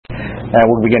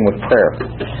We'll begin with prayer.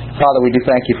 Father, we do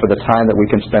thank you for the time that we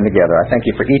can spend together. I thank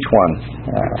you for each one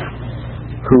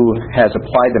who has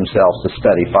applied themselves to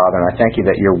study, Father, and I thank you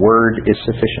that your word is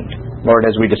sufficient. Lord,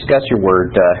 as we discuss your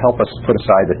word, help us put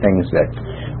aside the things that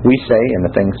we say and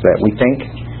the things that we think,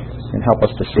 and help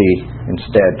us to see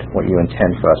instead what you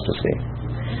intend for us to see.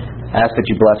 I ask that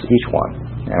you bless each one,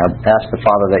 and I ask the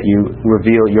Father that you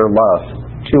reveal your love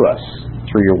to us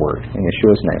through your word. In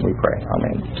Yeshua's name we pray.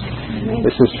 Amen.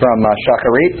 This is from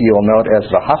Shacharit. You'll know it as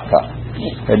the Hafta.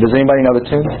 Does anybody know the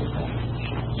tune?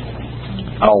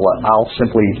 I'll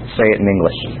simply say it in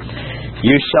English.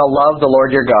 You shall love the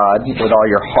Lord your God with all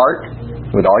your heart,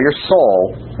 with all your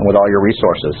soul, and with all your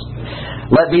resources.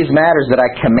 Let these matters that I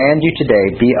command you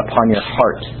today be upon your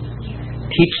heart.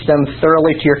 Teach them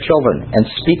thoroughly to your children, and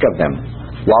speak of them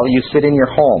while you sit in your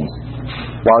home,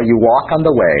 while you walk on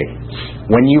the way,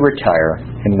 when you retire,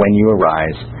 and when you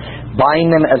arise.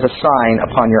 Bind them as a sign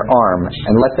upon your arm,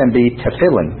 and let them be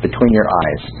tefillin between your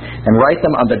eyes, and write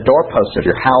them on the doorposts of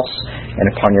your house and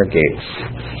upon your gates.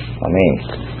 Amen.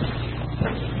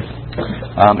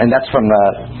 And that's from,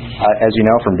 as you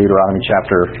know, from Deuteronomy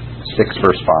chapter 6,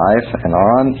 verse 5 and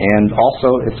on, and also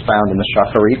it's found in the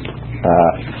Shacharit.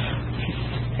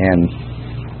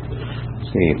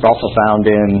 It's also found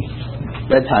in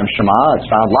Bedtime Shema. It's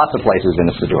found lots of places in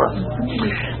the Siddur.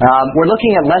 We're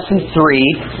looking at lesson 3.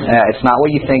 It's not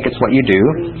what you think, it's what you do.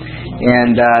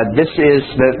 And this is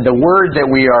the word that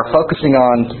we are focusing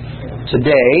on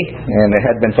today, and it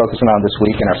had been focusing on this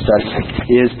week in our study,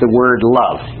 is the word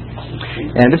love.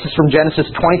 And this is from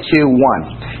Genesis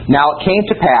 22:1. Now it came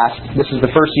to pass, this is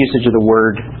the first usage of the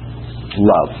word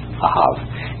love, ahav.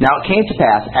 Now it came to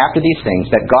pass after these things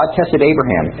that God tested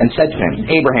Abraham and said to him,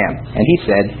 Abraham, and he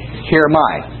said, Here am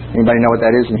I. Anybody know what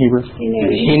that is in Hebrew?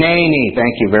 Hineni.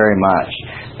 Thank you very much.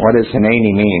 What does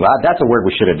Hineni mean? Well, that's a word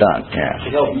we should have done.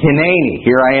 Yeah. Hineni.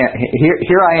 Here I am.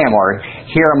 Here I am, or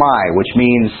here am I, which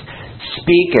means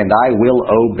speak and I will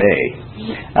obey.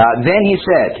 Then he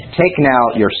said, Take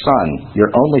now your son,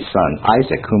 your only son,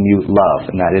 Isaac, whom you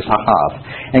love, and that is Ahav,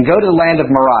 and go to the land of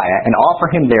Moriah, and offer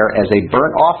him there as a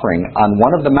burnt offering on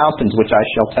one of the mountains which I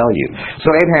shall tell you. So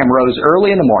Abraham rose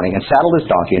early in the morning, and saddled his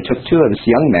donkey, and took 2 of his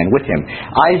young men with him,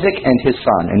 Isaac and his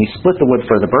son, and he split the wood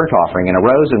for the burnt offering, and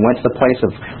arose and went to the place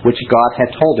of which God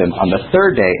had told him. On the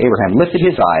 3rd day Abraham lifted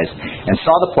his eyes, and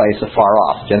saw the place afar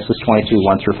off. Genesis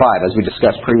 22:1-5. As we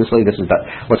discussed previously, this is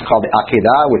what's called the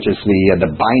Akedah, which is the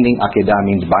binding. Akedah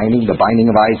means binding, the binding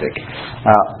of Isaac.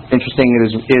 Interesting,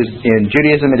 is in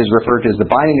Judaism it is referred to as the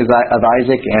binding of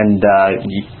Isaac, and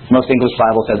most English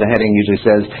Bibles has a heading usually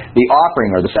says the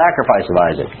offering or the sacrifice of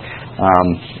Isaac.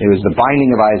 It was the binding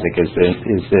of Isaac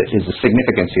is the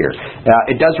significance here.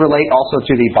 It does relate also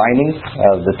to the binding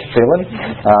of the tefillin,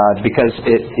 because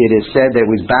it is said that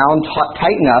it was bound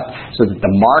tight enough so that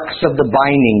the marks of the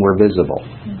binding were visible.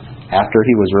 After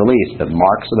he was released, the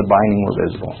marks of the binding were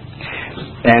visible.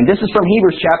 And this is from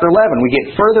Hebrews chapter 11. We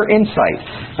get further insight.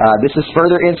 This is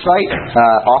further insight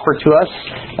offered to us.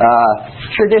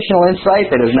 Traditional insight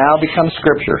that has now become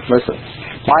Scripture. Listen.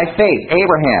 By faith,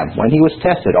 Abraham, when he was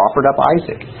tested, offered up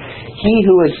Isaac. He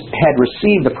who had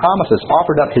received the promises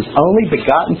offered up his only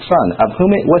begotten son, of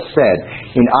whom it was said,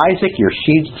 In Isaac your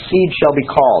seed shall be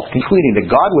called, concluding that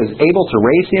God was able to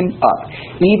raise him up,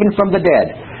 even from the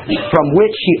dead, from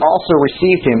which he also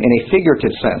received him in a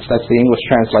figurative sense. That's the English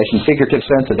translation. Figurative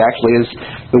sense, it actually is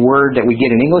the word that we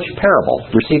get in English, parable.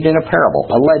 Received in a parable,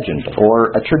 a legend, or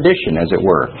a tradition, as it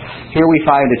were. Here we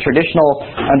find a traditional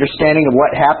understanding of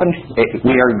what happened.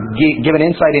 We are given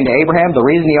insight into Abraham. The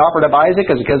reason he offered up Isaac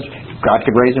is because God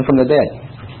could raise him from the dead.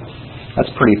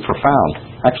 That's pretty profound.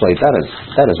 Actually,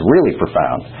 that is really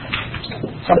profound.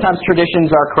 Sometimes traditions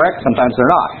are correct, sometimes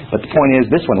they're not. But the point is,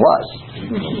 this one was.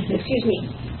 Excuse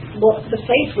me. Well, the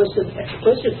faith was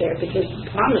explicit there because the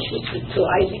promise was to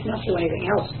Isaac, not to anything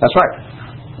else. That's right.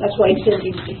 That's why he said,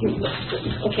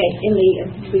 okay, in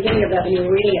the beginning of that, when you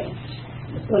were reading it,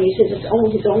 when he says it's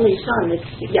his only son, it's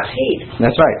Yahid.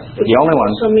 That's right. The only one.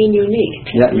 Also mean unique.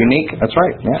 Yeah, unique. That's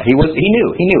right. Yeah, he knew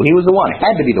he was the one.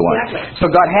 Had to be the one. Exactly. So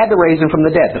God had to raise him from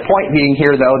the dead. The point being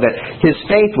here, though, that his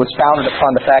faith was founded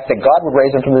upon the fact that God would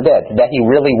raise him from the dead, that he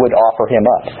really would offer him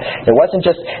up. It wasn't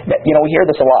just that, we hear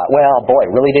this a lot. Well, boy,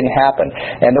 it really didn't happen.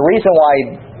 And the reason why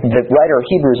the writer of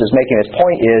Hebrews is making his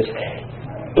point is,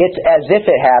 it's as if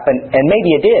it happened, and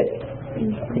maybe it did.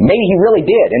 Maybe he really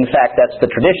did. In fact, that's the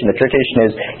tradition. The tradition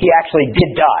is he actually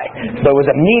did die, but was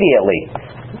immediately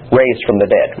raised from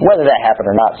the dead. Whether that happened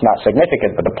or not is not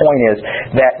significant, but the point is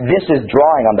that this is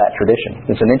drawing on that tradition.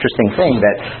 It's an interesting thing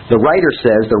that the writer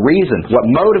says the reason, what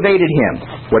motivated him,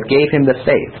 what gave him the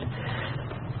faith,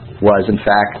 was in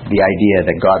fact the idea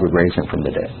that God would raise him from the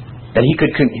dead. That he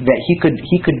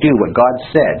could do what God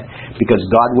said, because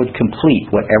God would complete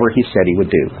whatever he said he would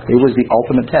do. It was the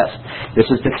ultimate test. This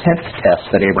is the 10th test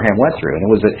that Abraham went through,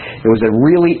 and it was a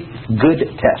really good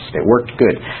test. It worked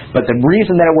good. But the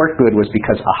reason that it worked good was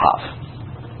because Ahav.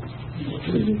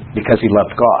 Because he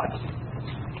loved God.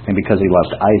 And because he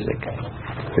loved Isaac.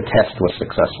 The test was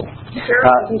successful.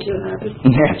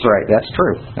 That's right. That's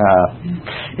true.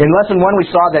 In lesson 1, we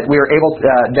saw that we were able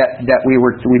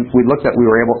we looked that we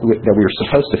were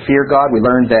supposed to fear God. We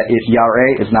learned that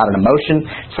Yareh is not an emotion,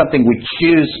 something we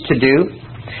choose to do,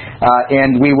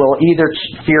 and we will either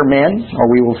fear men or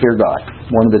we will fear God.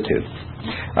 One of the two.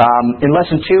 In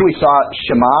lesson 2, we saw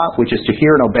Shema, which is to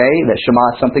hear and obey. That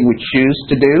Shema is something we choose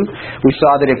to do. We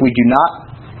saw that if we do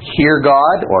not hear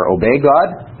God or obey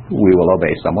God, we will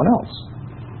obey someone else.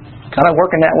 Kind of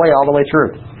working that way all the way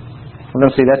through. We're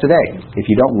going to see that today. If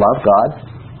you don't love God,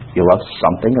 you love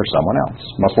something or someone else.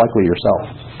 Most likely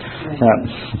yourself.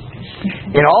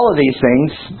 In all of these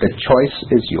things, the choice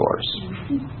is yours.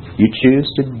 You choose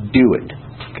to do it.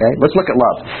 Okay? Let's look at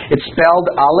love. It's spelled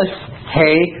Aleph,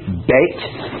 Hey, Beit.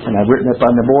 And I've written it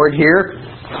on the board here.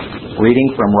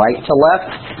 Reading from right to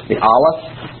left. The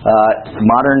Aleph.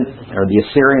 The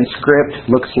Assyrian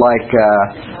script looks like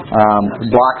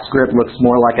block script looks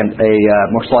more like an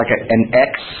X,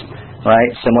 right?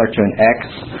 Similar to an X.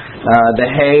 The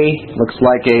Hey looks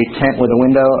like a tent with a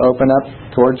window open up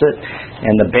towards it,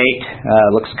 and the Beit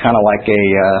looks kind of like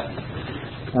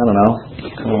kind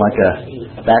of like a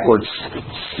backwards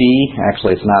C.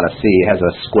 Actually, it's not a C; it has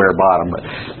a square bottom. But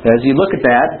as you look at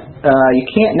that, you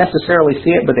can't necessarily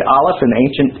see it. But the Aleph in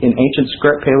ancient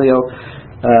script, Paleo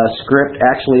script,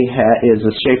 actually is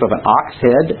the shape of an ox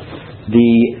head.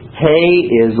 The Hey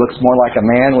looks more like a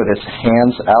man with his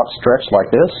hands outstretched like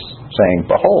this, saying,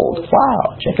 "Behold, wow,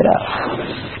 check it out."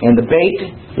 And the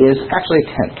Beit is actually a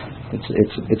tent.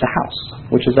 It's a house,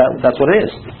 that's what it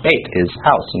is. Beit is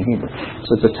house in Hebrew,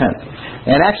 so it's a tent.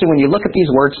 And actually, when you look at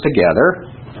these words together,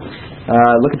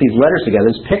 look at these letters together,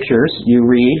 these pictures, you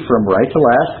read from right to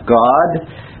left. God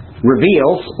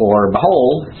reveals, or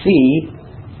behold, see.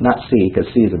 Not see, because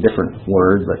see is a different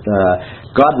word, but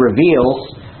God reveals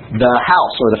the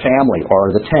house or the family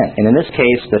or the tent. And in this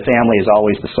case, the family is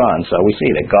always the son. So we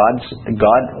see that God is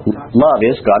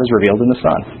revealed in the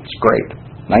Son. It's great.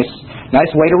 Nice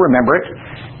way to remember it.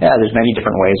 Yeah, there's many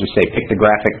different ways. We say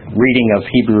pictographic reading of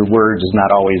Hebrew words is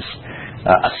not always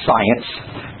a science,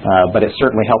 but it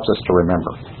certainly helps us to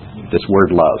remember this word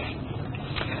love.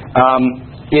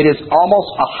 It is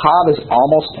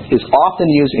often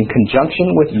used in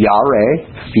conjunction with Yareh,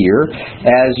 fear,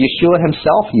 as Yeshua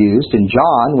himself used in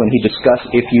John when he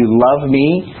discussed, "If you love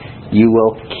me, you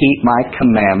will keep my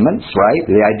commandments," right?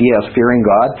 The idea of fearing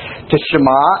God. To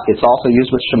Shema, it's also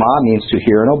used with Shema, means to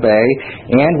hear and obey,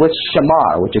 and with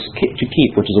Shamar, which is to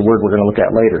keep, which is a word we're going to look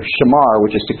at later. Shamar,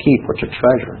 which is to keep or to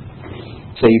treasure.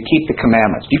 So you keep the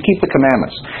commandments. Do you keep the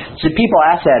commandments? So people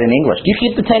ask that in English. Do you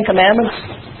keep the 10 commandments?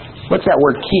 What's that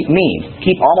word keep mean?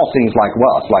 Keep almost seems like,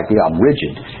 I'm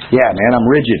rigid. Yeah, man, I'm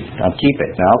rigid. I'll keep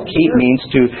it. Now, keep means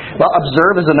to,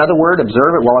 observe is another word.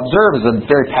 Observe it. Well, observe is a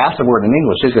very passive word in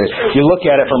English, isn't it? You look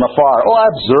at it from afar. Oh, I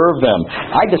observe them.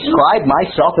 I describe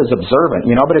myself as observant,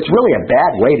 but it's really a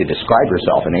bad way to describe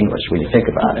yourself in English when you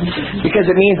think about it. Because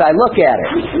it means I look at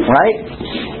it, right?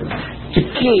 To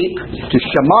keep, to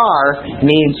shamar,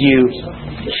 means you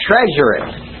treasure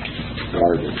it.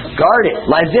 Guard it,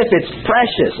 as if it's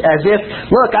precious, as if,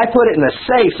 look, I put it in the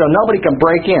safe so nobody can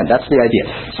break in. That's the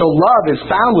idea. So love is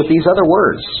found with these other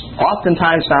words,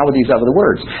 oftentimes found with these other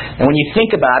words. And when you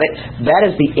think about it, that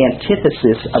is the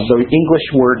antithesis of the English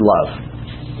word love.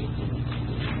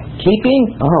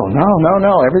 Keeping? Oh,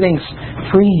 no, everything's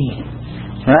free,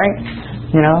 right?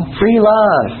 Free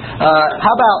love.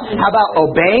 How about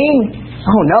obeying?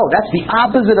 Oh no, that's the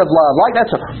opposite of love.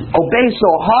 Obey so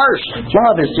harsh.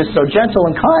 Love is just so gentle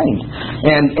and kind.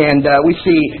 And we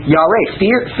see Yareh,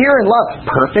 fear and love.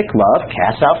 Perfect love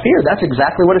casts out fear. That's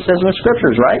exactly what it says in the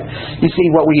Scriptures, right? You see,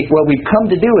 what we've come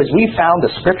to do is we found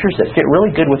the Scriptures that fit really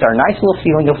good with our nice little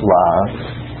feeling of love.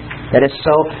 That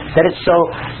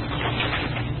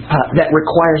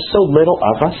requires so little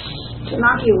of us.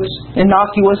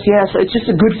 Innocuous, yes. It's just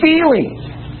a good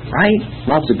feeling. Right?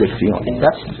 Love's a good feeling.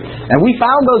 And we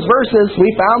found those verses,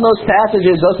 we found those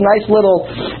passages, those nice little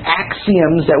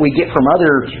axioms that we get from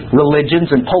other religions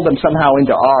and pulled them somehow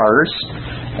into ours.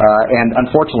 And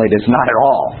unfortunately, it is not at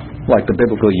all like the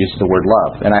biblical use of the word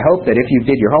love. And I hope that if you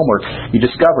did your homework, you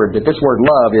discovered that this word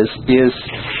love is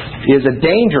a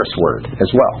dangerous word as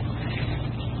well.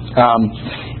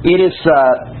 It is,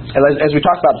 as we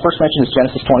talked about, the first mention is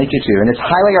Genesis 22:2, and it's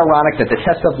highly ironic that the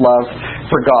test of love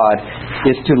for God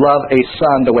is to love a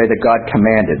son the way that God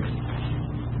commanded.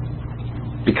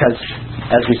 Because,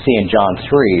 as we see in John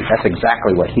 3, that's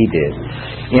exactly what he did.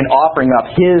 In offering up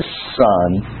his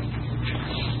son,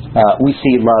 we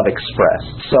see love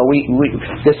expressed. So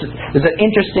this is an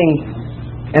interesting,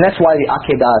 and that's why the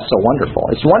Akedah is so wonderful.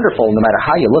 It's wonderful no matter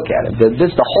how you look at it.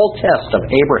 This is the whole test of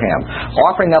Abraham,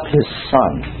 offering up his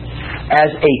son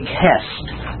as a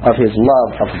test of his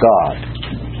love of God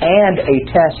and a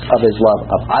test of his love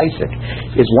of Isaac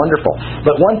is wonderful.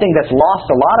 But one thing that's lost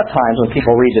a lot of times when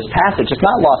people read this passage, it's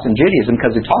not lost in Judaism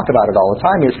because they talk about it all the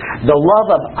time, is the love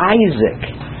of Isaac.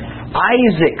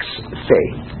 Isaac's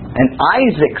faith. And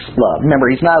Isaac's love.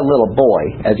 Remember, he's not a little boy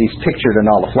as he's pictured in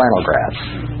all the flannel graphs.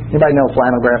 Anybody know what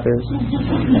flannel graph is?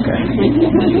 Okay.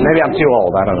 Maybe I'm too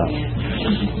old. I don't know.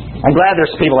 I'm glad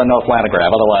there's people that know flannel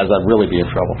graph. Otherwise, I'd really be in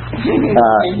trouble.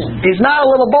 He's not a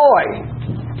little boy.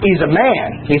 He's a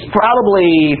man. He's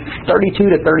probably 32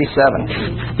 to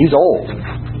 37. He's old.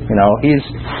 You know, he's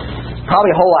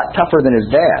probably a whole lot tougher than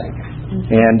his dad.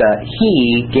 And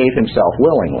he gave himself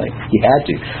willingly. He had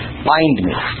to. Bind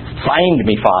me. Bind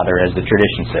me, Father, as the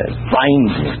tradition says. Bind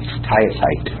me. Tie it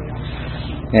tight.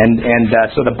 And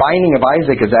so the binding of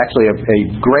Isaac is actually a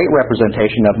great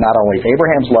representation of not only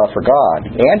Abraham's love for God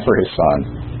and for his son,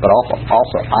 but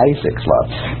also Isaac's love.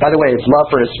 By the way, it's love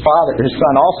for his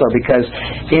son also, because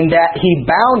in that he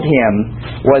bound him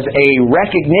was a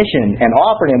recognition, and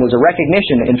offered him was a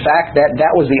recognition, in fact,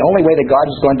 that was the only way that God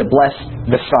was going to bless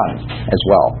the son as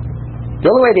well.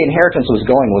 The only way the inheritance was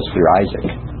going was through Isaac.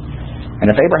 And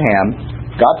if Abraham,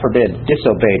 God forbid,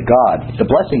 disobeyed God, the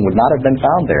blessing would not have been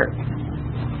found there.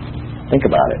 Think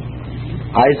about it.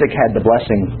 Isaac had the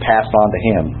blessing passed on to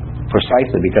him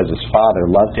precisely because his father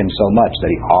loved him so much that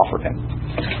he offered him.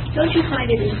 Don't you find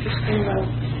it interesting, though,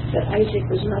 that Isaac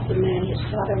was not the man his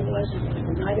father was,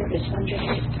 and neither his son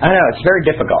Jacob? I know, it's very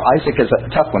difficult. Isaac is a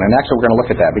tough one, and actually we're going to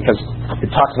look at that because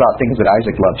it talks about things that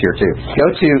Isaac loved here too. Go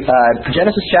to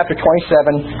Genesis chapter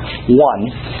 27:1,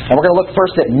 and we're going to look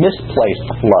first at misplaced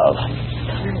love.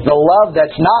 The love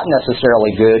that's not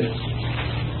necessarily good,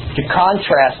 to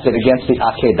contrast it against the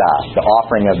Akedah, the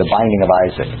offering of the binding of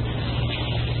Isaac.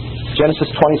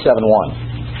 Genesis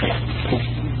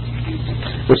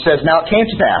 27:1, which says, "Now it came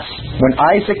to pass, when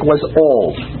Isaac was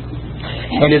old,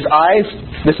 and his eyes,"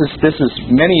 this is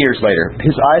many years later,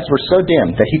 "his eyes were so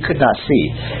dim that he could not see,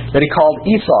 that he called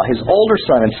Esau, his older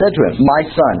son, and said to him, 'My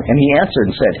son.' And he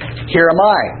answered and said, 'Here am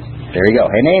I.'" There you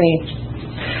go. "Hey, Nanny.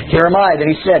 Here am I." Then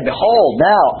he said, "Behold,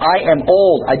 now I am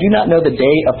old. I do not know the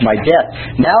day of my death.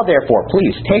 Now therefore,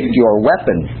 please take your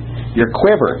weapon, your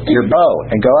quiver, your bow,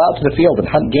 and go out to the field and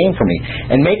hunt game for me,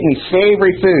 and make me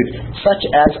savory food, such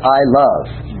as I love,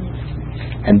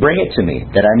 and bring it to me,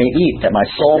 that I may eat, that my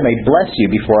soul may bless you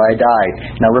before I die."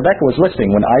 Now Rebekah was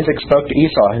listening when Isaac spoke to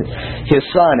Esau, his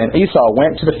son, and Esau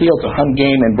went to the field to hunt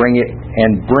game and to bring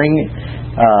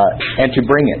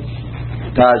it.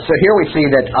 So here we see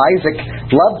that Isaac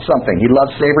loved something. He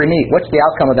loved savory meat. What's the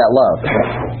outcome of that love?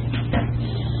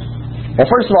 Well,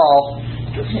 first of all,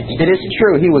 it is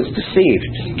true he was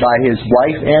deceived by his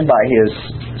wife and by his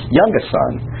youngest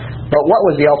son. But what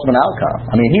was the ultimate outcome?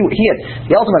 I mean,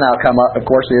 the ultimate outcome, of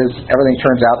course, is everything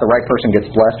turns out, the right person gets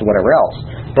blessed, or whatever else.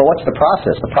 But what's the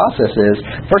process? The process is,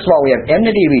 first of all, we have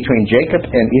enmity between Jacob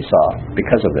and Esau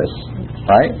because of this,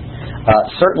 right?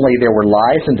 Certainly there were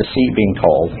lies and deceit being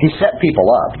told. He set people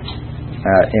up.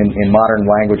 In modern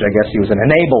language, I guess he was an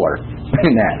enabler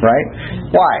in that, right?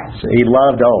 Why? So he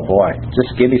loved, oh boy,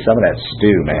 just give me some of that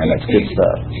stew, man. That's good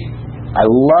stuff. I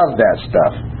love that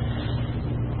stuff.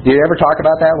 Do you ever talk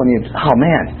about that when you, oh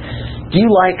man, do you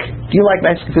like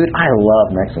Mexican food? I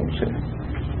love Mexican food.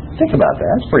 Think about that.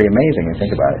 That's pretty amazing when you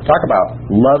think about it. Talk about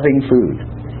loving food.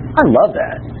 I love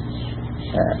that.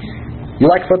 You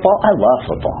like football? I love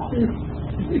football.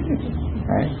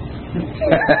 Right?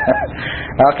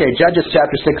 Okay, Judges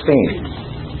chapter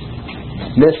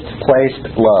 16.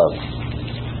 Misplaced love.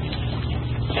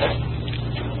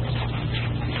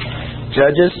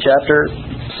 Judges chapter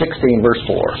 16, verse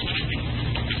 4.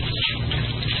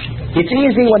 It's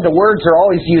easy when the words are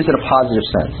always used in a positive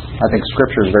sense. I think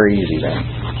Scripture is very easy then.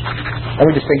 Let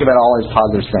me just think about it all in a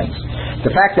positive sense. The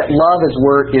fact that love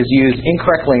is used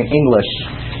incorrectly in English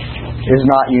is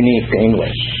not unique to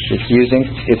English.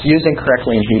 It's used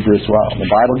incorrectly in Hebrew as well. The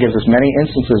Bible gives us many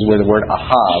instances where the word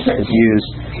ahav is used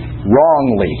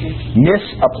wrongly,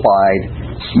 misapplied,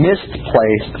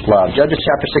 misplaced love. Judges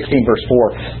chapter 16 verse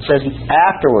 4 says,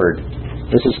 "Afterward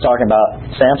This is talking about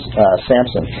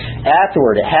Samson.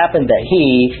 Afterward, it happened that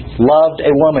he loved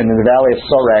a woman in the valley of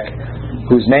Sorek,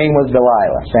 whose name was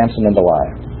Delilah. Samson and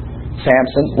Delilah.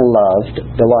 Samson loved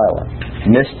Delilah.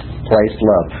 Misplaced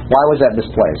love. Why was that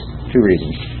misplaced? 2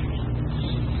 reasons.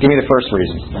 Give me the first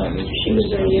reason. She was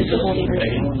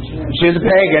She was a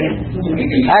pagan.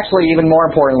 Actually, even more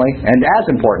importantly, and as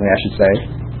importantly, I should say,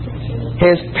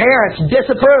 his parents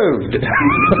disapproved.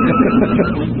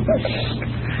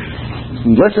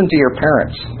 Listen to your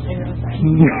parents.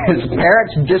 His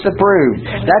parents disapproved.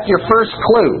 That's your first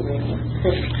clue.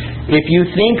 If you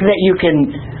think that you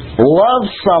can love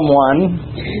someone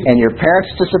and your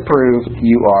parents disapprove,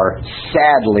 you are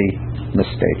sadly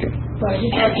mistaken. Well,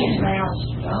 he broke his vows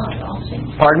to God also.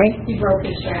 Pardon me? He broke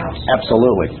his vows.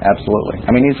 Absolutely. I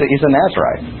mean, he's a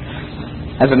Nazarite.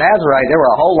 As a Nazarite, there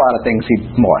were a whole lot of things he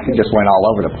just went all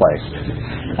over the place.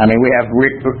 I mean, we have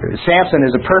Samson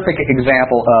is a perfect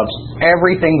example of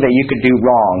everything that you could do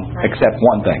wrong except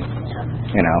one thing.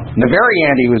 You know, in the very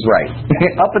end, he was right.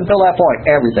 Up until that point,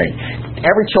 everything.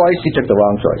 Every choice, he took the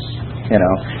wrong choice. You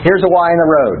know, here's a Y in the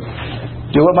road.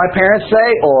 Do what my parents say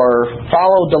or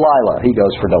follow Delilah. He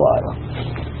goes for Delilah.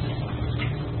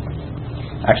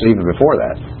 Actually, even before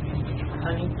that.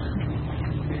 Honey.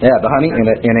 Yeah, the honey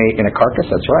in a carcass.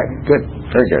 That's right. Good.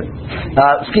 Very good.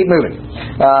 Let's keep moving.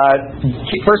 1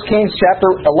 Kings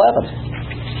chapter 11.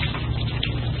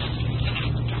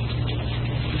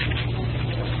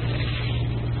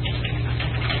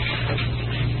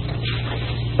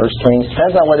 1 Kings.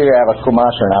 Depends on whether you have a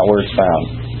Chumash or not, where it's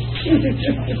found.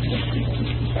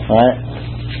 Alright?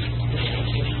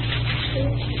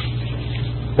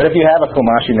 But if you have a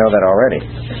Chumash, you know that already. 1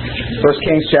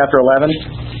 Kings chapter 11,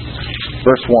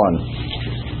 verse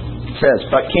 1. It says,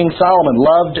 But King Solomon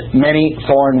loved many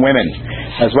foreign women,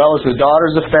 as well as the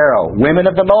daughters of Pharaoh, women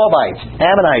of the Moabites,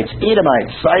 Ammonites,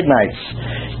 Edomites, Sidonites,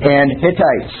 and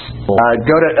Hittites.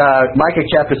 Go to Micah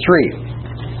chapter 3.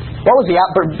 What was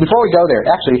before we go there,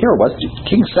 actually, here it was,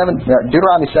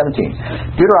 Deuteronomy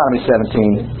 17. Deuteronomy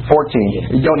 17,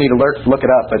 14. You don't need to look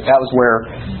it up, but that was where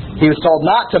he was told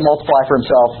not to multiply for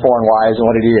himself foreign wives, and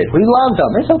what did he do? He loved them.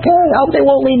 It's okay. I hope they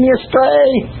won't lead me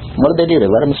astray. What did they do? They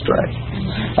led him astray.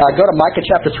 Go to Micah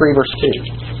chapter 3, verse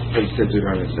 2. You said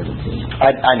Deuteronomy 17.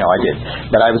 I know I did,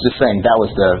 but I was just saying that was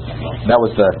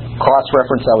the cross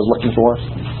reference I was looking for.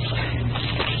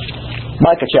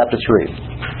 Micah chapter 3.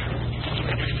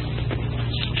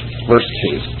 Verse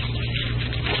 2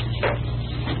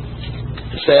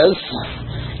 says,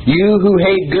 You who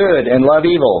hate good and love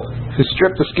evil, who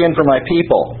strip the skin from my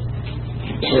people,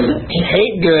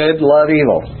 hate good, love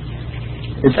evil.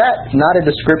 Is that not a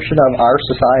description of our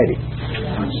society?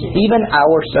 Even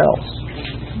ourselves.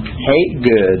 Hate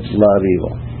good, love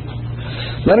evil.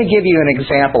 Let me give you an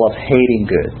example of hating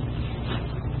good.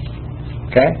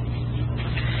 Okay?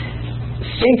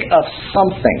 Think of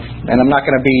something, and I'm not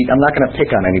going to pick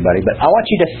on anybody, but I want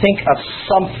you to think of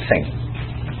something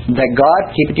that God,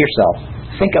 keep it to yourself,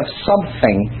 think of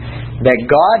something that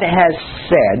God has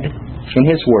said in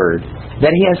His Word,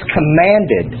 that He has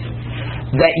commanded,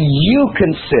 that you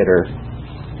consider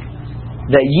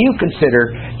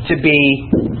to be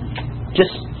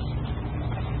just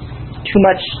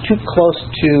too close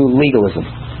to legalism.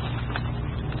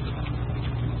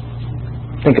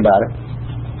 Think about it.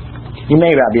 You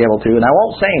may not be able to, and I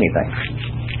won't say anything.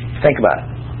 Think about it.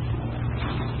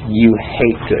 You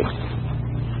hate good.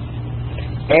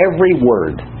 Every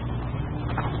word,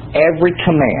 every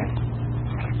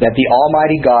command that the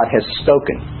Almighty God has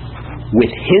spoken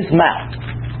with His mouth,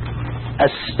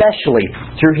 especially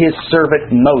through His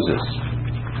servant Moses,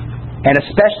 and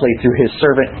especially through His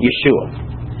servant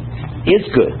Yeshua, is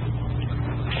good,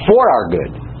 for our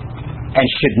good, and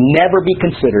should never be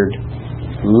considered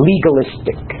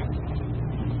legalistic.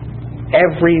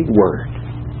 Every word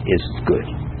is good.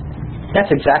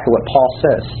 That's exactly what Paul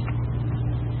says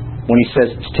when he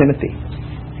says to Timothy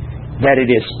that it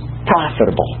is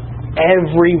profitable.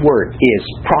 Every word is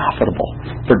profitable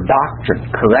for doctrine,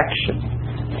 correction,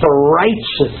 for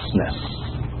righteousness.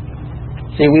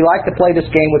 See, we like to play this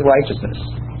game with righteousness.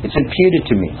 It's imputed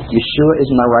to me. Yeshua is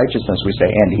my righteousness, we say,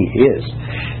 and He is.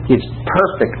 It's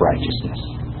perfect righteousness.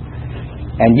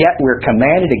 And yet we're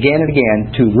commanded again and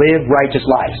again to live righteous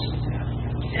lives.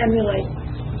 Emulate.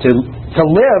 To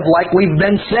live like we've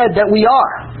been said that we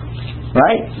are,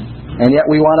 right? And yet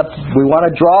we want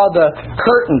to draw the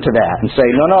curtain to that and say,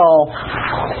 no,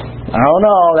 I don't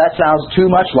know, that sounds too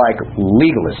much like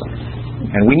legalism.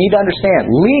 And we need to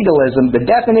understand legalism. The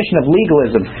definition of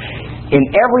legalism in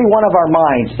every one of our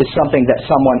minds is something that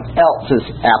someone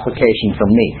else's application from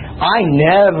me. I'm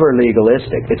never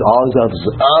legalistic. It's always those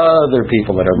other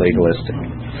people that are legalistic.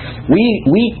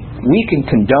 We can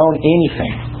condone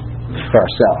anything for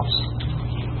ourselves.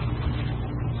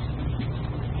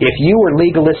 If you were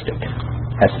legalistic,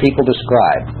 as people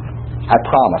describe, I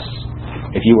promise,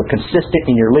 if you were consistent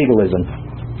in your legalism,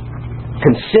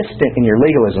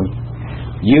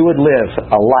 you would live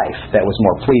a life that was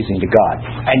more pleasing to God.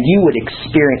 And you would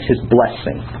experience His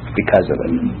blessing because of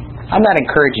it. I'm not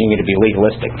encouraging you to be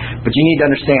legalistic, but you need to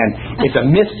understand it's a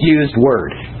misused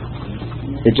word.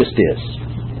 It just is.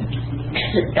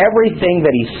 Everything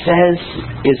that He says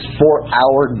is for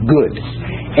our good.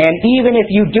 And even if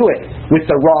you do it with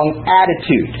the wrong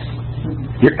attitude,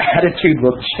 your attitude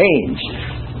will change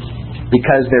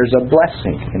because there's a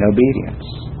blessing in obedience.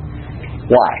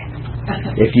 Why?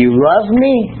 If you love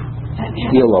me,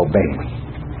 you'll obey me.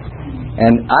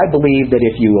 And I believe that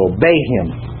if you obey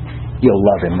Him, you'll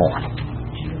love Him more.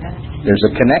 There's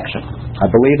a connection. I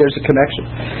believe there's a connection.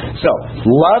 So,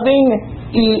 loving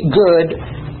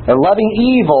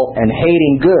evil and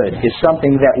hating good is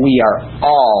something that we are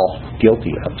all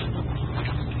guilty of.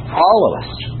 All of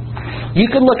us. You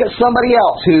can look at somebody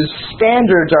else whose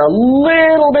standards are a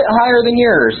little bit higher than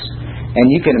yours,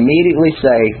 and you can immediately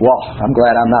say, well, I'm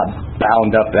glad I'm not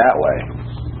bound up that way.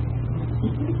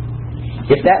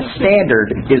 If that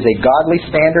standard is a godly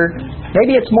standard,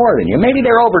 maybe it's more than you. Maybe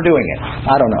they're overdoing it.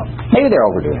 I don't know. Maybe they're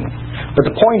overdoing it. But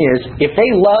the point is, if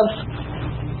they love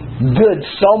good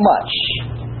so much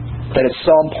that it's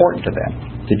so important to them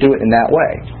to do it in that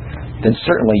way, then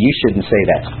certainly you shouldn't say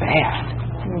that's bad.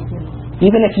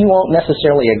 Even if you won't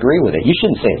necessarily agree with it, you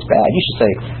shouldn't say it's bad. You should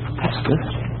say, that's good.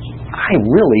 I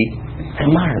really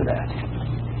admire that.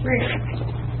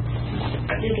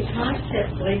 Did the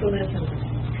concept legalism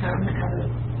come out of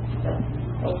the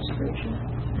old scripture?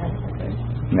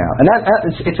 No, and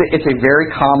it's a very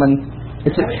common.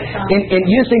 In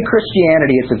using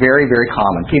Christianity, it's a very, very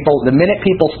common. The minute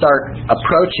people start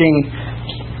approaching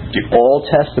the Old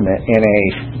Testament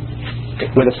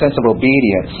with a sense of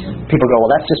obedience, people go, well,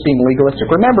 that's just being legalistic.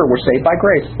 Remember, we're saved by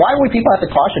grace. Why would people have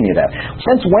to caution you that?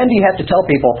 Since when do you have to tell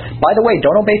people, by the way,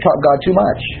 don't obey God too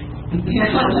much?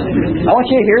 I want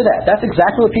you to hear that. That's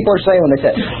exactly what people are saying when they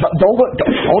say,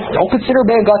 don't consider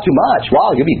obeying God too much.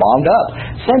 Wow, you'll be bombed up.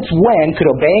 Since when could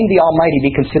obeying the Almighty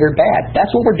be considered bad?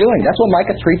 That's what we're doing. That's what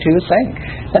Micah 3:2 is saying.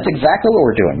 That's exactly what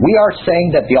we're doing. We are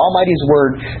saying that the Almighty's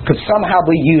Word could somehow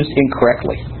be used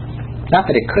incorrectly. Not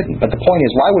that it couldn't, but the point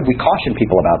is, why would we caution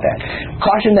people about that?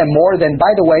 Caution them more than,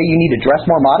 by the way, you need to dress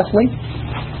more modestly?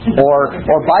 Or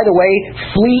by the way,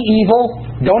 flee evil?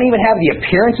 Don't even have the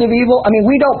appearance of evil? I mean,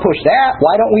 we don't push that.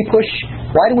 Why do we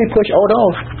push, oh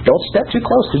no, don't step too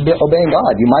close to obeying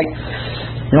God. You might,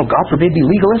 God forbid, be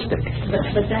legalistic.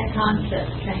 But that concept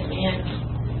came in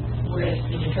with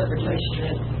the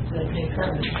interpretation of the New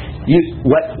Covenant.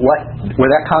 Where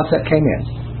that concept came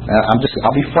in?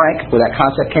 I'll be frank, where that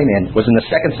concept came in was in the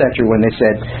 2nd century when they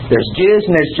said, there's Jews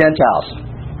and there's Gentiles.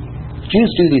 Jews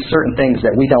do these certain things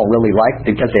that we don't really like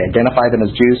because they identify them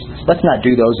as Jews. Let's not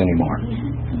do those anymore.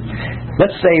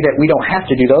 Let's say that we don't have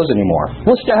to do those anymore.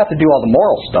 We'll still have to do all the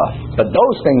moral stuff, but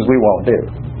those things we won't do.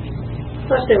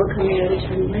 Plus they were coming out of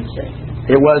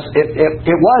the It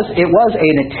was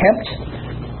an attempt,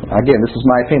 again, this is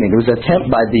my opinion, it was an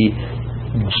attempt by the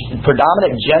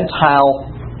predominant Gentile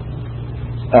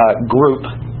group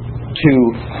to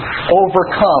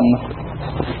overcome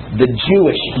the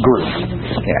Jewish group.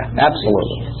 Yeah,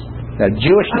 absolutely. The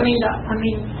Jewishness.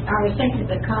 I was thinking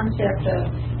the concept of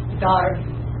God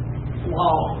of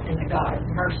law and the God of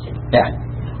mercy. Yeah.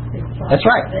 That's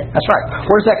right. That's right.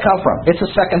 Where does that come from? It's the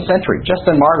 2nd century.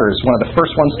 Justin Martyr is one of the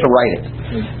first ones to write it.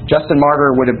 Justin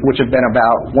Martyr which have been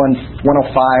about 105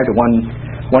 to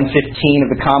 115 of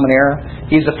the Common Era.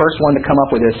 He's the first one to come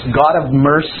up with this God of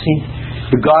mercy,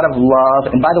 the God of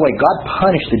love. And by the way, God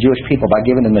punished the Jewish people by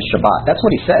giving them the Shabbat. That's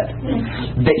what He said.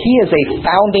 That He is a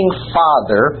founding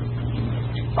father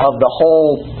of the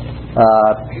whole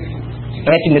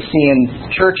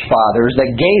Ante-Nicene church fathers that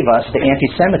gave us the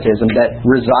anti-Semitism that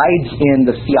resides in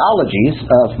the theologies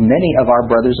of many of our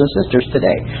brothers and sisters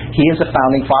today. He is a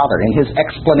founding father. In his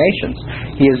explanations,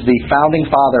 he is the founding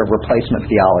father of replacement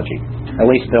theology. At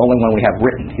least the only one we have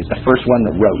written. He's the first one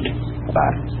that wrote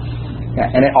about it. Yeah,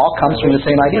 and it all comes from the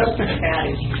same idea. Yeah.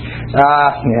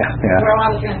 Well,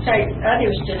 I was going to say,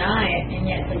 others deny it, and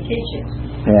yet they teach it.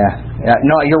 Yeah.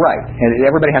 No, you're right. And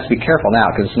everybody has to be careful now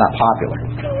because it's not popular.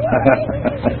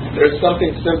 There's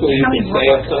something simple you can say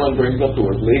if someone brings up the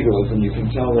word legalism. You can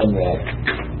tell them that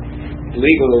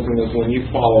legalism is when you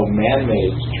follow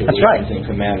man-made That's right. traditions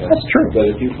and commandments. That's true. But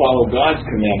if you follow God's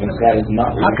commandments, that is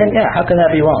not legalism. How can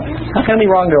that be wrong? How can it be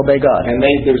wrong to obey God? And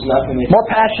there's nothing that More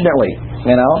passionately,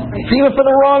 even for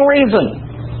the wrong reason.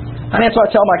 I mean, that's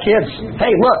what I tell my kids.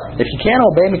 Hey, look, if you can't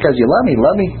obey me because you love me,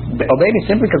 obey me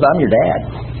simply because I'm your dad.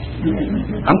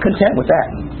 I'm content with that.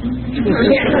 1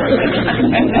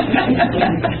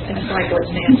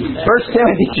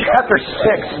 Timothy chapter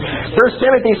 6. 1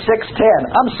 Timothy 6:10.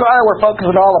 I'm sorry we're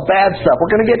focusing on all the bad stuff.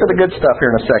 We're going to get to the good stuff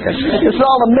here in a second. This is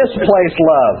all the misplaced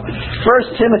love.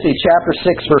 1 Timothy chapter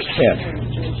 6, verse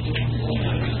 10.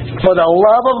 For the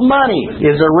love of money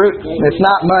is a root. It's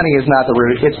not money is not the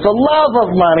root. It's the love of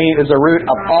money is a root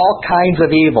of all kinds of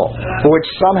evil, for which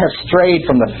some have strayed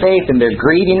from the faith in their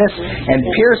greediness and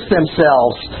pierced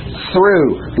themselves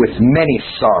through with many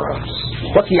sorrows.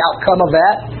 What's the outcome of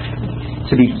that?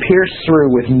 To be pierced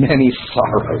through with many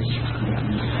sorrows.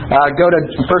 Go to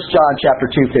 1 John chapter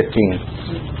 2:15.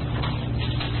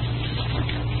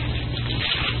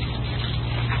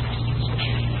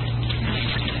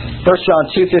 1 John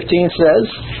 2:15 says,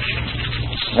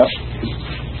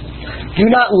 do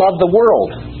not love the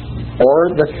world or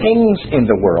the things in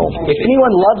the world. If anyone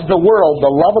loves the world,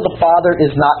 the love of the Father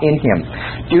is not in him.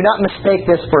 Do not mistake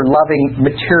this for loving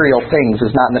material things is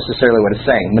not necessarily what it's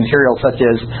saying. Material such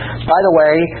as, by the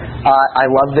way, I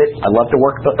love to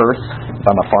work the earth.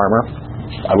 I'm a farmer.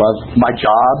 I love my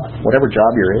job, whatever job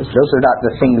you're in. Those are not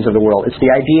the things of the world. It's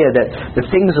the idea that the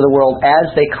things of the world,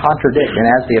 as they contradict and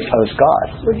as they oppose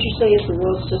God. What did you say is the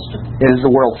world system? Is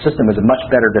the world system is a much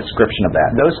better description of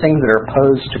that. Those things that are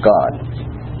opposed to God.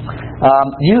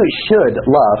 You should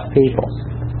love people.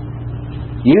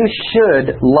 You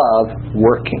should love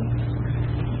working.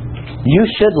 You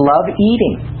should love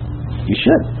eating. You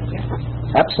should.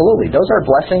 Absolutely. Those are a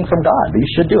blessing from God. But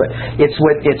you should do it. It's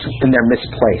when they're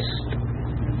misplaced.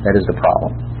 That is the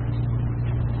problem.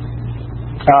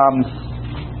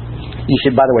 You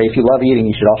should, by the way, if you love eating,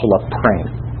 you should also love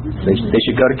praying. They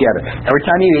should go together. Every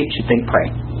time you eat, you should think pray.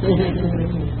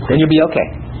 Then you'll be okay.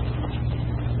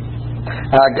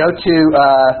 Go to,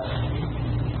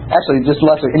 actually, just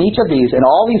love. In each of these, in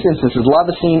all these instances,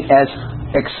 love is seen as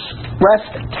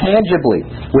expressed tangibly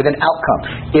with an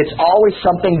outcome. It's always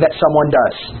something that someone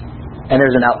does, and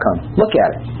there's an outcome. Look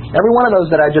at it. Every one of those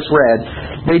that I just read,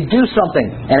 they do something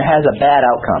and it has a bad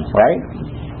outcome, right?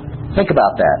 Think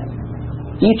about that.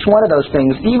 Each one of those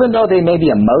things, even though they may be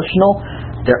emotional,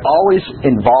 they're always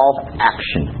involve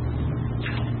action.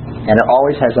 And it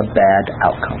always has a bad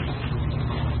outcome.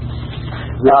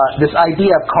 This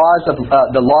idea of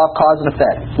the law of cause and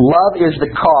effect. Love is the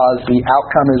cause, the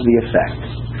outcome is the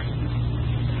effect.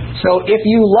 So if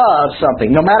you love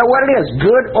something, no matter what it is,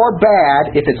 good or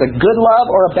bad, if it's a good love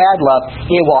or a bad love,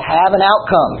 it will have an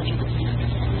outcome.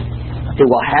 It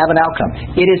will have an outcome.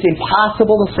 It is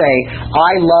impossible to say,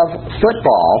 I love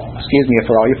football, excuse me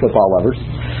for all you football lovers,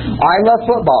 I love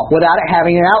football without it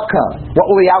having an outcome. What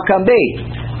will the outcome be?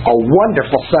 A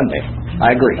wonderful Sunday.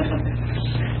 I agree.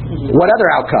 What other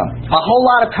outcome? A whole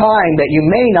lot of time that you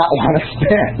may not want to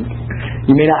spend.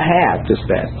 You may not have to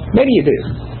spend. Maybe you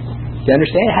do. You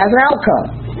understand? It has an outcome.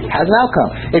 It has an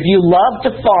outcome. If you love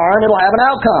to farm, it'll have an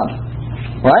outcome.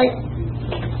 Right?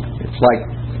 It's like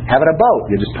having a boat.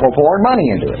 You just pour money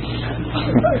into it.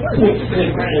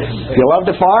 If you love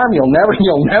to farm, you'll never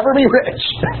be rich.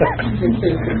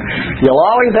 You'll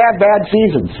always have bad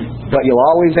seasons, but you'll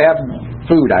always have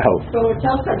food, I hope. So it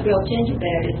tells us built into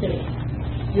that is that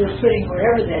you're putting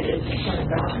wherever that is in front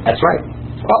of God. That's right.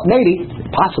 Well, maybe.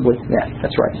 Possibly. Yeah,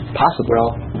 that's right. Possibly.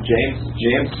 Well,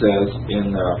 James says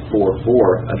in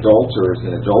 4:4, adulterers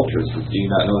and adulteresses, do you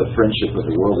not know that friendship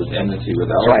with the world is enmity with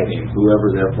Elohim? Right. Whoever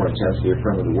therefore intends to be a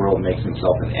friend of the world makes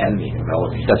himself an enemy of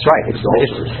Elohim. That's right. It's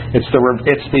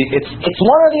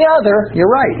one or the other. You're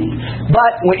right.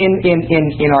 But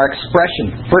in our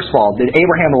expression, first of all, did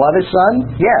Abraham love his son?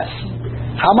 Yes.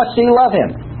 How much did he love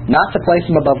him? Not to place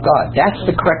him above God. That's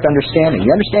the correct understanding.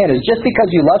 You understand is just because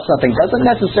you love something doesn't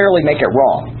necessarily make it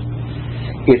wrong.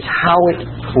 It's how it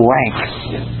ranks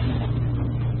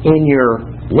in your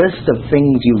list of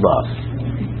things you love.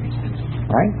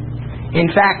 Right?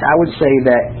 In fact, I would say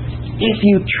that if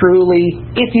you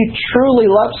truly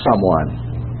love someone,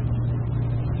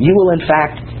 you will in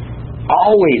fact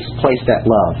always place that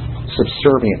love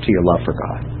subservient to your love for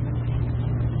God.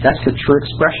 That's the true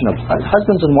expression of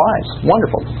husbands and wives.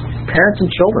 Wonderful. Parents and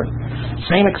children.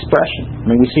 Same expression. I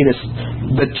mean, we see this.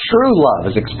 The true love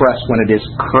is expressed when it is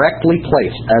correctly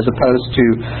placed, as opposed to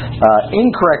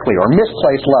incorrectly or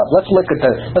misplaced love. Let's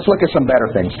look at some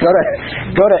better things. Go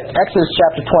to Exodus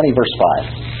chapter 20, verse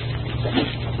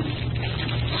 5.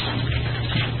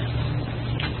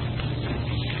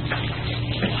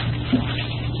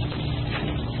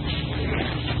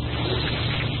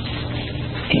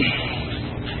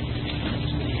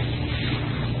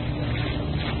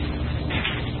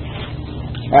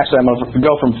 Actually, I'm going to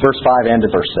go from verse 5 and to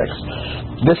verse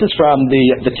 6. This is from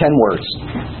the 10 words.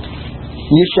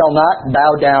 You shall not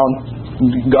bow down.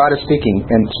 God is speaking,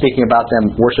 and speaking about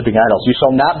them worshiping idols. You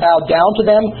shall not bow down to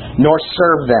them, nor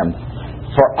serve them.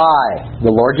 For I,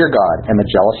 the Lord your God, am a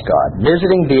jealous God,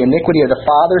 visiting the iniquity of the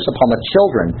fathers upon the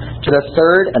children to the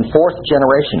third and fourth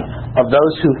generation of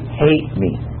those who hate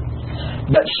me,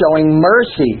 but showing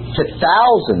mercy to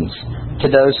thousands to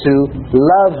those who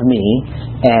love me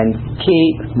and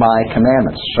keep my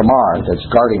commandments. Shamar, that's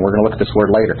guarding. We're going to look at this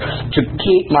word later. To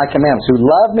keep my commandments. Who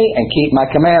love me and keep my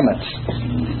commandments.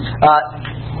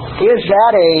 Is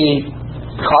that a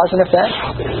cause and effect?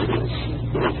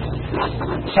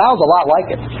 Sounds a lot like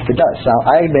it. It does.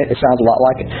 I admit it sounds a lot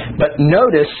like it. But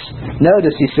notice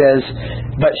he says,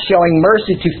 but showing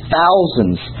mercy to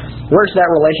thousands. Where's that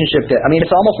relationship?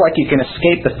 It's almost like you can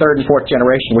escape the third and fourth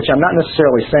generation, which I'm not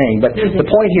necessarily saying. But the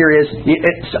point here is,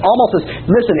 it's almost as,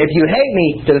 listen, if you hate me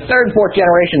to the third and fourth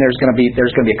generation, there's going to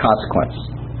be a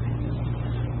consequence.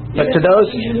 But to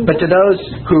those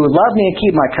who love me and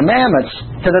keep my commandments,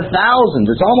 to the thousands,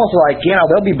 it's almost like,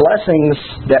 there'll be blessings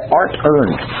that aren't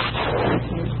earned.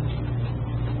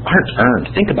 Aren't earned.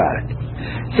 Think about it.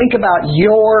 Think about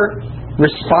your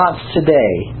response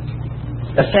today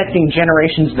affecting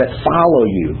generations that follow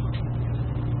you.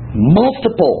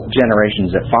 Multiple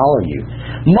generations that follow you.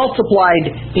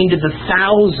 Multiplied into the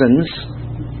thousands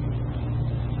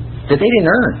that they didn't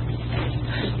earn.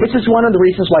 This is one of the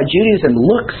reasons why Judaism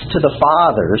looks to the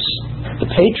fathers,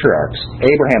 the patriarchs,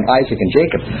 Abraham, Isaac, and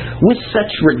Jacob, with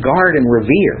such regard and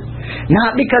revere.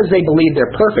 Not because they believe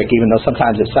they're perfect, even though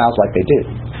sometimes it sounds like they do,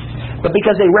 but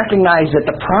because they recognize that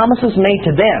the promises made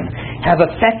to them have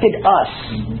affected us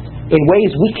in ways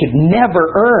we could never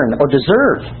earn or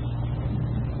deserve.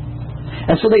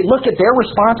 And so they look at their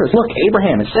responses. Look,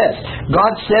 Abraham, it says,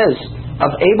 God says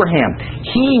of Abraham,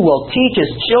 he will teach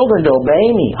his children to obey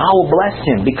me. I will bless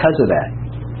him because of that.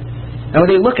 And when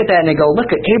they look at that and they go, look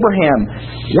at Abraham,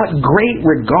 what great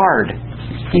regard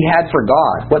he had for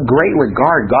God. What great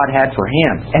regard God had for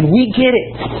him. And we get it.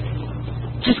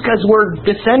 Just because we're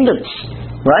descendants.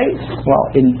 Right? Well,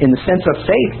 in the sense of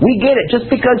faith. We get it just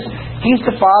because he's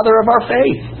the father of our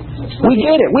faith. We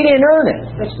get it. We didn't earn it.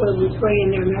 That's why we pray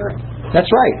in their merit. That's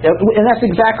right. And that's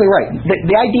exactly right.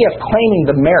 The idea of claiming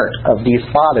the merit of these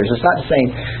fathers is not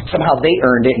saying somehow they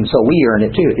earned it and so we earn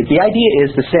it too. The idea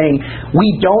is the saying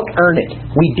we don't earn it.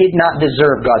 We did not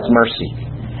deserve God's mercy.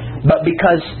 But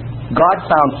because God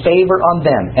found favor on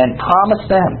them and promised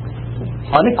them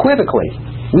unequivocally,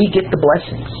 we get the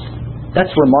blessings.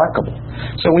 That's remarkable.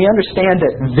 So we understand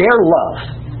that their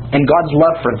love and God's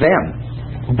love for them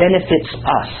benefits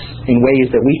us in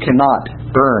ways that we cannot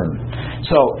earn.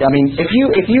 So,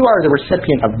 if you are the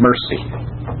recipient of mercy,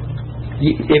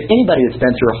 if anybody that's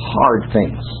been through hard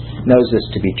things knows this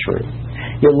to be true.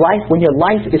 When your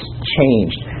life is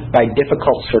changed by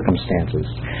difficult circumstances,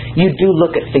 you do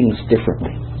look at things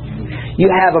differently. They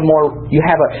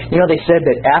said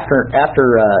that after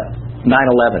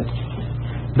 9/11,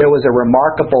 there was a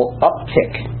remarkable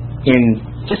uptick in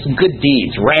just good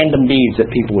deeds, random deeds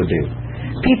that people would do.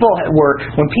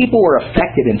 When people were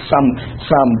affected in some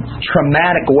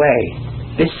traumatic way,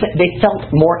 they felt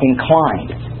more inclined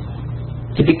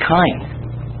to be kind.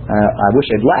 I wish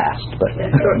it'd last, but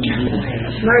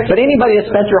anybody that's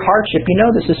been through hardship,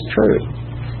 this is true.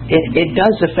 It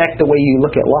does affect the way you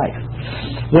look at life.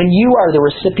 When you are the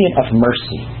recipient of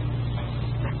mercy,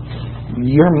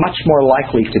 you're much more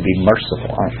likely to be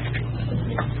merciful, aren't you?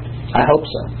 I hope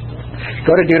so.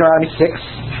 Go to Deuteronomy 6,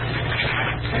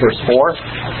 verse 4.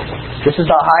 This is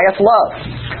the highest love.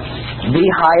 The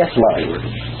highest love.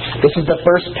 This is the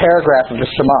first paragraph of the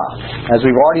Shema, as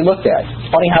we've already looked at.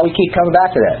 Funny how we keep coming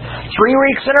back to that. 3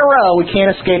 weeks in a row, we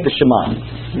can't escape the Shema.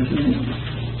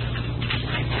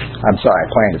 I'm sorry, I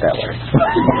planned it that way.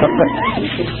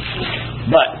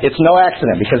 But it's no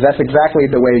accident, because that's exactly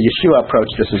the way Yeshua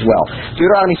approached this as well.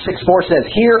 Deuteronomy 6:4 says,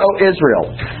 "Hear, O Israel,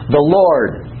 the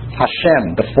Lord,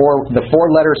 Hashem, the four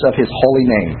letters of His holy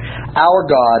name. Our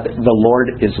God, the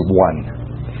Lord, is one.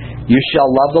 You shall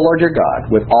love the Lord your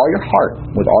God with all your heart,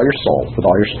 with all your soul, with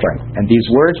all your strength. And these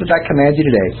words which I command you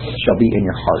today shall be in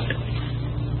your heart."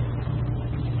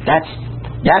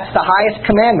 That's the highest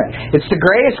commandment. It's the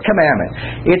greatest commandment.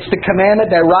 It's the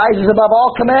commandment that rises above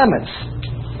all commandments.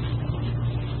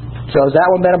 So has that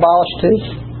one been abolished too?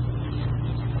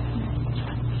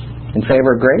 In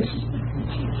favor of grace?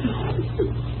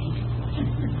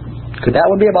 Could that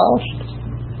one be abolished?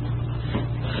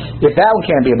 If that one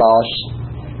can't be abolished,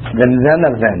 then none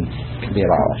of them can be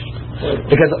abolished.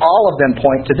 Because all of them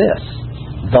point to this.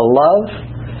 The love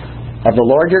of the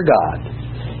Lord your God.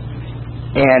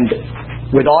 And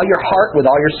with all your heart, with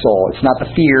all your soul. It's not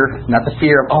the fear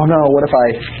of, oh no, what if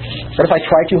I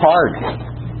try too hard?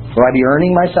 Will I be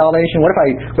earning my salvation? What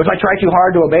if I try too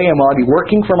hard to obey Him? Will I be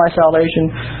working for my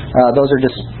salvation? Those are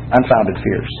just unfounded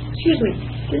fears. Excuse me.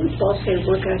 Didn't Paul say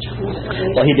work out your own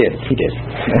salvation? Well, he did.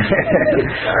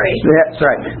 Sorry. Yeah, that's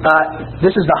right.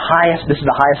 This is the highest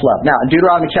love. Now, in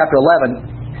Deuteronomy chapter 11,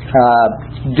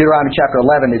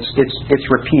 it's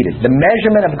repeated. The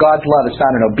measurement of God's love is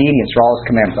found in obedience for all His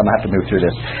commandments. I'm going to have to move through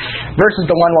this. Versus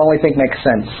the one we think makes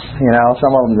sense.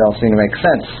 Some of them don't seem to make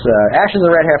sense. Ashes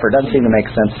of red heifer doesn't seem to make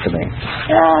sense to me.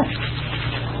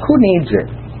 Who needs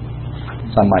it?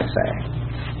 Some might say.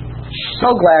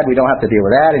 So glad we don't have to deal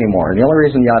with that anymore. And the only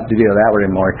reason you don't have to deal with that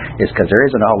anymore is because there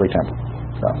isn't a holy temple.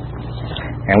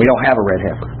 And we don't have a red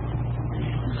heifer.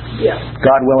 Yeah.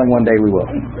 God willing, one day we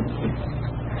will.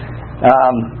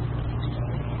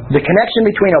 The connection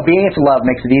between obedience and love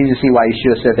makes it easy to see why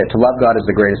Yeshua said that to love God is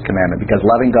the greatest commandment, because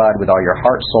loving God with all your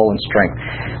heart, soul, and strength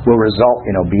will result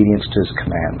in obedience to His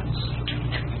commandments.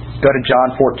 Go to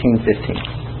John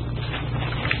 14:15.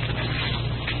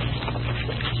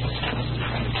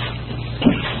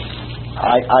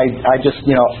 I just,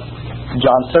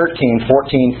 John 13,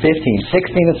 14, 15,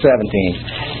 16, and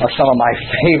 17 are some of my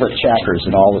favorite chapters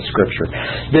in all of Scripture.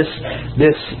 This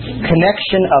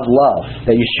connection of love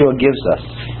that Yeshua gives us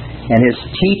and His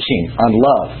teaching on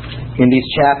love in these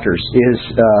chapters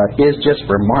is just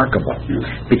remarkable,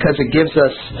 because it gives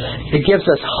us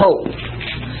hope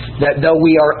that though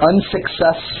we are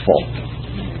unsuccessful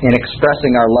in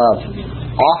expressing our love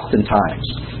oftentimes,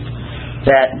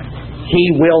 that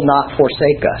He will not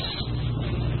forsake us.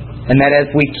 And that as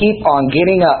we keep on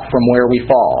getting up from where we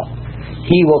fall,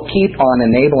 He will keep on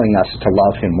enabling us to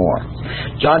love Him more.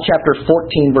 John chapter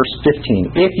 14, verse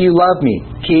 15. If you love me,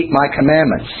 keep my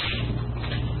commandments.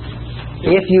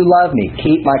 If you love me,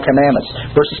 keep my commandments.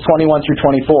 Verses 21 through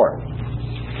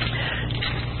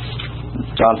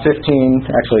 24. John 15,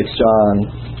 actually it's John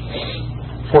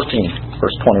 14,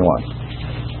 verse 21.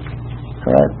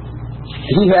 All right.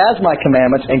 He who has my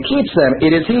commandments and keeps them, it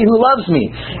is he who loves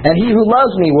me. And he who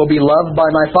loves me will be loved by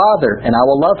my Father, and I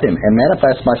will love him and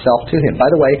manifest myself to him. By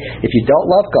the way, if you don't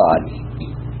love God,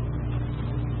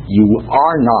 you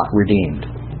are not redeemed.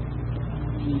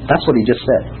 That's what he just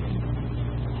said.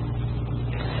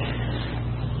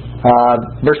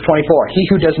 Verse 24, he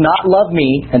who does not love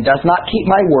me and does not keep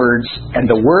my words, and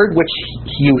the word which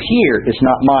you hear is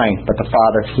not mine, but the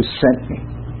Father who sent me.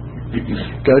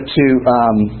 Go to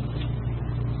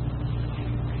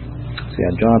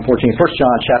John 14, 1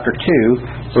 John chapter 2,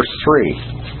 verse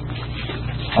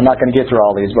 3. I'm not going to get through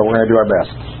all these, but we're going to do our best.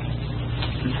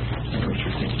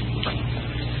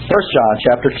 1 John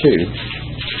chapter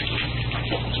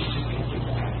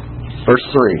 2, verse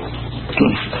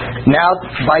 3. Now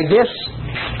by this,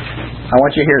 I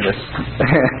want you to hear this.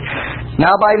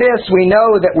 Now by this we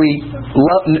know that we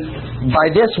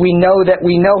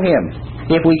know Him,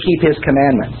 if we keep His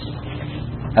commandments.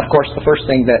 Of course, the first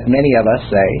thing that many of us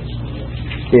say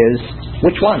is,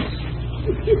 which ones?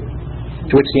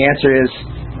 To which the answer is,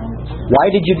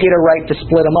 why did you get a right to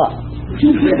split them up?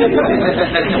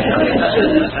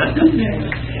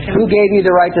 Who gave you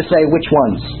the right to say which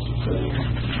ones?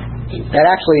 That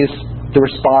actually is the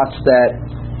response that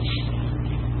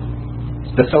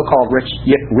the so-called rich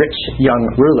young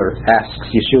ruler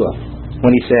asks Yeshua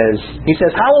when he says,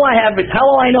 how will I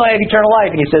know I have eternal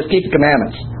life? And he says, keep the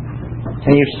commandments.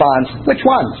 And he responds, which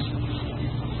ones?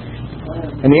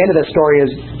 And the end of the story is,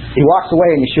 he walks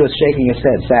away and Yeshua's shaking his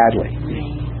head sadly,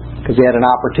 because he had an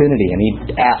opportunity and he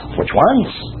asked, which ones?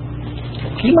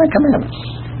 Keep my commandments.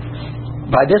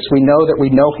 By this we know that we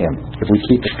know Him, if we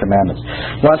keep His commandments.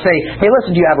 You want to say, hey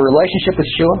listen, do you have a relationship with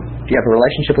Yeshua? Do you have a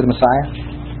relationship with the Messiah?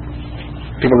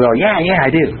 People go, yeah, I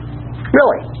do.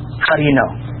 Really? How do you know?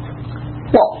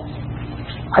 Well,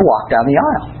 I walked down the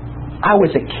aisle. I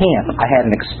was at camp. I had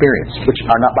an experience, which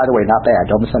are not, by the way, not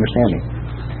bad. Don't misunderstand me.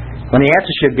 When the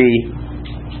answer should be,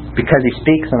 because He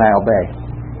speaks and I obey.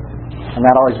 I'm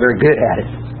not always very good at it.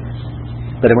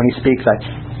 But when He speaks,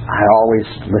 I always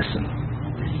listen.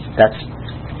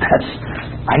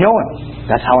 I know Him.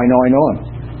 That's how I know Him.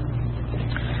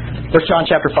 1 John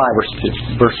chapter 5,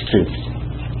 verse 2.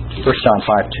 1 John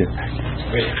 5, 2.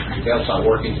 If that's not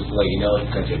working, just to let you know,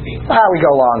 it's going to be. We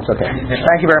go along, it's okay.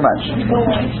 Thank you very much. 5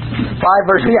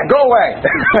 verse, go away.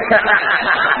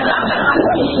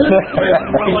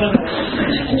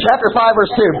 Chapter 5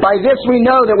 verse 2. By this we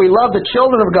know that we love the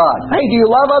children of God. Hey, do you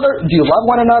love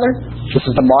one another? This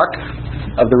is the mark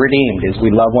of the redeemed, is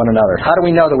we love one another. How do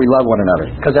we know that we love one another?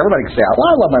 Because everybody can say,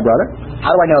 well, I love my brother.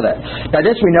 How do I know that? By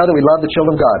this we know that we love the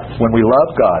children of God, when we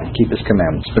love God and keep His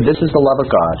commandments. But this is the love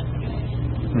of God,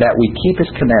 that we keep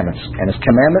His commandments, and His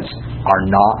commandments are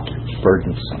not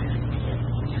burdensome.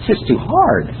 It's just too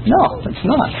hard. No, it's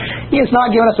not. He has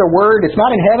not given us a word. It's not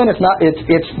in heaven.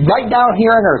 It's right down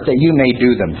here on earth that you may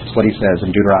do them. That's what He says in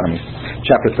Deuteronomy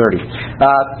chapter 30.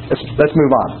 Let's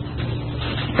move on.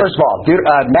 First of all,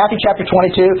 Matthew chapter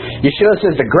 22, Yeshua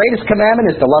says the greatest commandment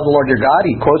is to love the Lord your God.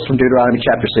 He quotes from Deuteronomy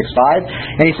chapter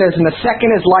 6:5. And He says, and the second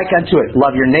is like unto it,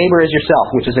 love your neighbor as yourself,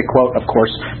 which is a quote, of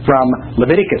course, from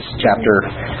Leviticus chapter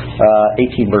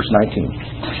 18, verse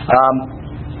 19.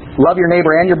 Love your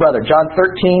neighbor and your brother. John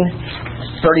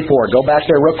 13:34. Go back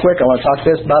there real quick. I want to talk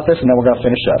about this, and then we're going to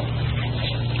finish up.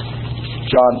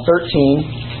 John 13,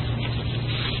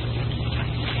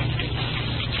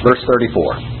 verse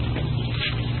 34.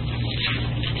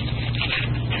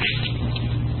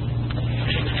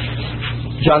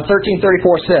 John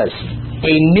 13:34 says,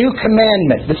 a new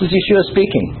commandment. This is Yeshua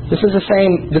speaking. This is the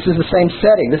same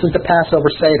setting. This is the Passover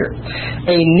Seder.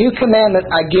 A new commandment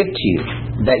I give to you,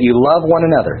 that you love one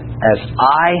another, as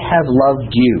I have loved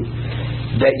you,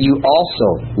 that you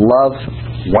also love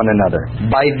one another.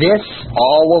 By this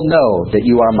all will know that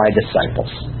you are my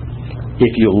disciples,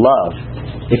 if you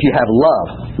have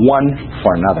love one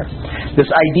for another. This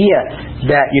idea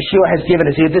that Yeshua has given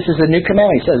us, this is a new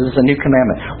commandment. He says this is a new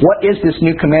commandment. What is this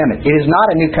new commandment? It is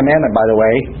not a new commandment, by the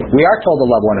way. We are told to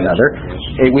love one another.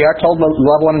 We are told to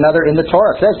love one another in the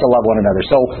Torah. It says to love one another.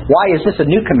 So why is this a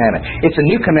new commandment? It's a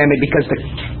new commandment because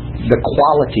the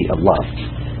quality of love.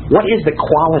 What is the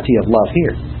quality of love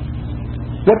here?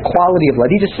 What quality of love?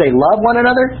 Did He just say love one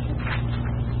another?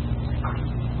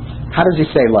 How does He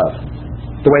say love?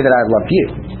 The way that I've loved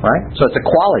you. Right? So it's a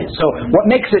quality. So what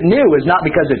makes it new is not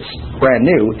because it's brand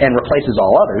new and replaces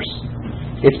all others.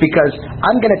 It's because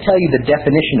I'm going to tell you the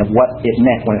definition of what it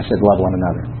meant when it said love one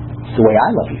another. The way I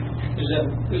love you.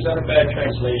 Is that a bad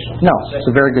translation? No, it's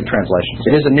a very good translation.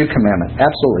 It is a new commandment.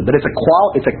 Absolutely. But it's a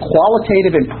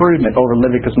qualitative improvement over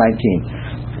Leviticus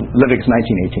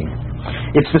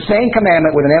 19:18. It's the same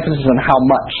commandment with an emphasis on how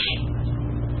much.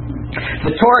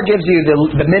 The Torah gives you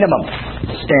the minimum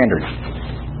standard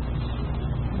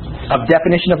of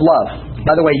definition of love.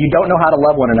 By the way, you don't know how to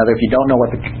love one another if you don't know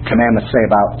what the commandments say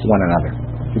about one another.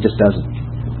 It just doesn't.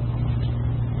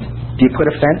 Do you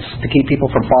put a fence to keep people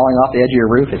from falling off the edge of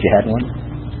your roof if you had one?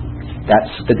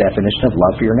 That's the definition of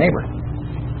love for your neighbor.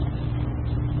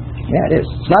 Yeah, it is.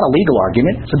 It's not a legal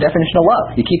argument. It's a definition of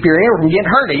love. You keep your neighbor from getting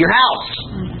hurt at your house.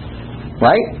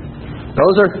 Right?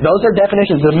 Those are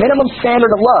definitions. The minimum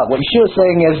standard of love. What Yeshua is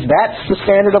saying is that's the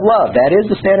standard of love. That is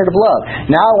the standard of love.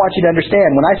 Now I want you to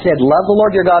understand, when I said love the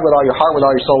Lord your God with all your heart, with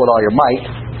all your soul, with all your might,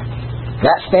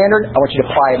 that standard, I want you to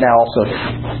apply it now also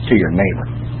to your neighbor.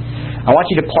 I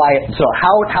want you to apply it. So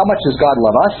how much does God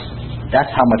love us?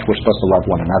 That's how much we're supposed to love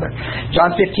one another.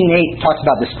 John 15:8 talks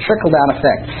about this trickle-down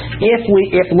effect.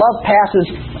 If love passes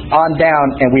on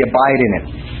down and we abide in it,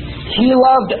 He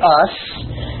loved us,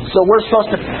 so we're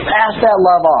supposed to pass that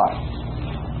love on.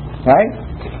 Right?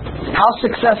 How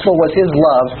successful was His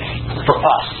love for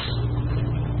us?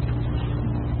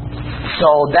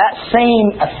 So that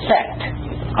same effect,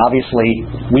 obviously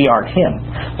we aren't Him,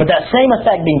 but that same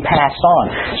effect being passed on,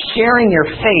 sharing your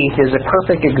faith is a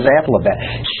perfect example of that.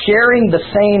 Sharing the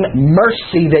same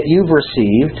mercy that you've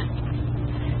received,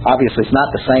 obviously it's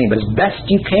not the same, but as best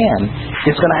you can,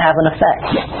 it's going to have an effect.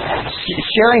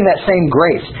 Sharing that same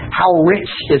grace, how rich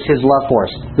is His love for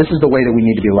us? This is the way that we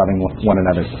need to be loving one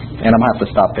another. And I'm going to have to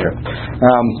stop there.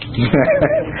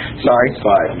 Sorry. 5.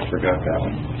 You forgot that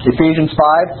one. Ephesians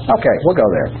 5? Okay, we'll go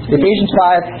there. Ephesians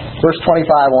 5, verse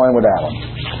 25, we'll end with that one.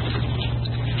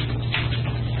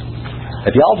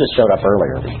 If y'all just showed up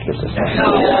earlier, we could get this done.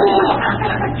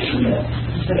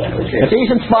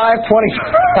 Ephesians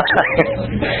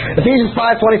 5:25. Ephesians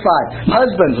 5:25.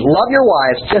 Husbands, love your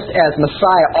wives just as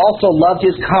Messiah also loved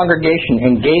His congregation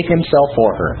and gave Himself for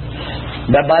her.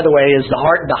 That, by the way, is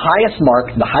the highest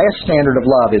mark, the highest standard of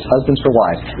love is husbands for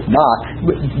wives.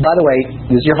 By the way,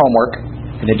 this is your homework.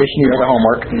 In addition to your other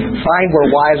homework, find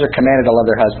where wives are commanded to love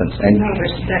their husbands. And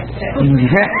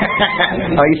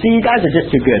oh, you see, you guys are just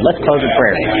too good. Let's close in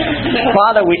prayer.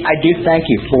 Father, I thank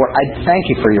you for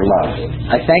your love.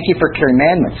 I thank you for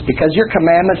commandments, because your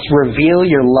commandments reveal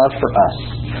your love for us.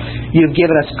 You've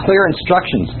given us clear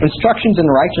instructions in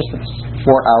righteousness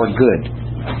for our good.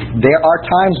 There are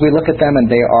times we look at them and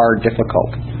they are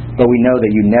difficult, but we know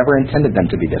that you never intended them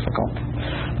to be difficult.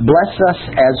 Bless us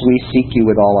as we seek you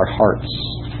with all our hearts.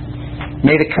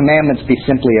 May the commandments be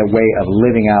simply a way of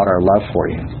living out our love for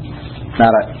you, not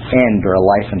an end or a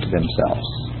life unto themselves.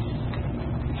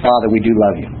 Father, we do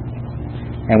love you,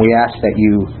 and we ask that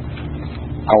you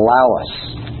allow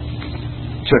us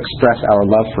to express our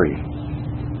love for you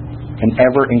in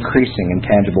ever increasing and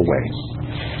tangible ways.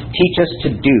 Teach us to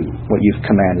do what you've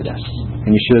commanded us.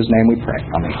 In Yeshua's name we pray.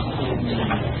 Amen.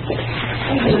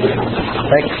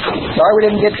 Thanks. Sorry we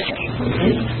didn't get to...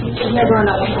 Never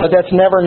enough. But that's never